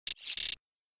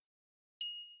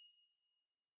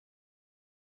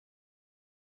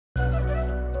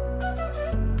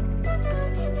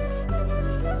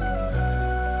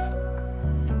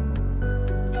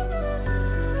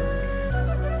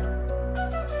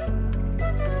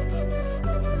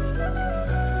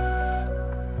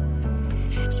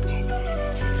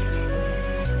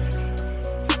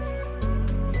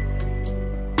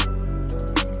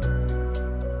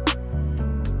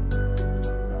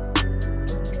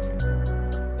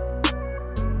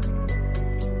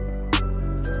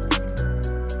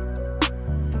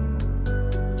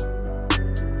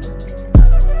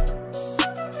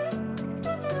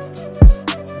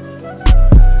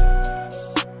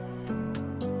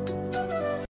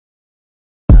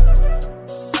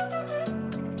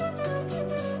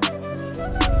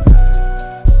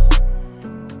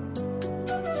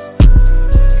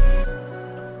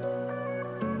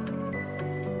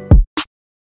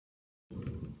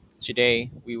Today,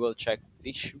 we will check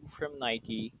this shoe from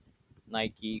Nike,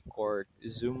 NikeCourt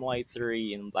Zoom Lite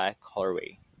 3 in black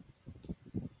colorway.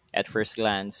 At first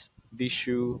glance, this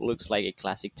shoe looks like a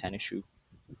classic tennis shoe.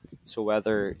 So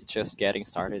whether just getting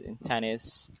started in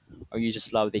tennis or you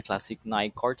just love the classic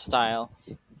Nike court style,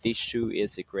 this shoe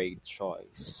is a great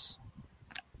choice.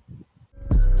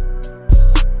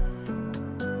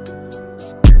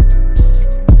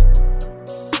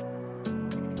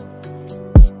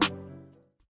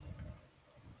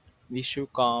 This shoe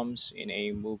comes in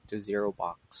a Move to Zero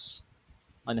box.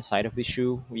 On the side of the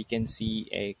shoe, we can see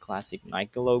a classic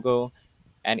Nike logo,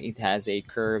 and it has a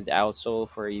curved outsole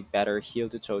for a better heel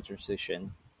to toe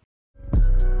transition.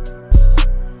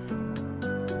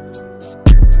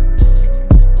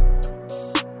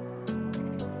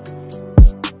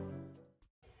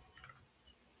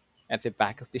 At the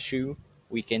back of the shoe,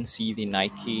 we can see the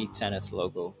Nike tennis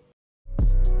logo.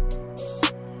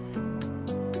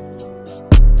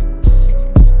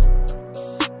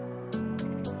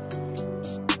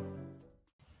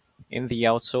 In the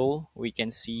outsole, we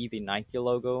can see the Nike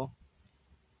logo.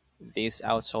 This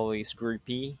outsole is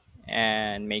grippy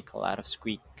and make a lot of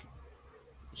squeak.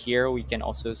 Here we can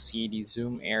also see the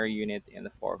Zoom Air unit in the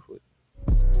forefoot.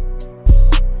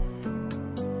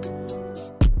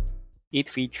 It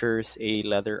features a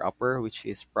leather upper, which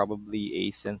is probably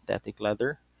a synthetic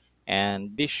leather,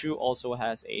 and this shoe also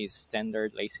has a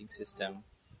standard lacing system.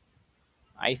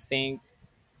 I think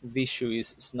this shoe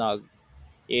is snug.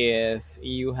 If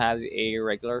you have a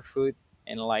regular foot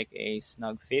and like a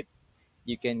snug fit,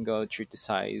 you can go true to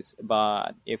size.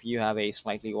 But if you have a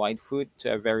slightly wide foot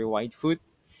to a very wide foot,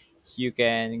 you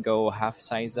can go half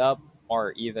size up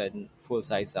or even full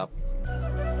size up.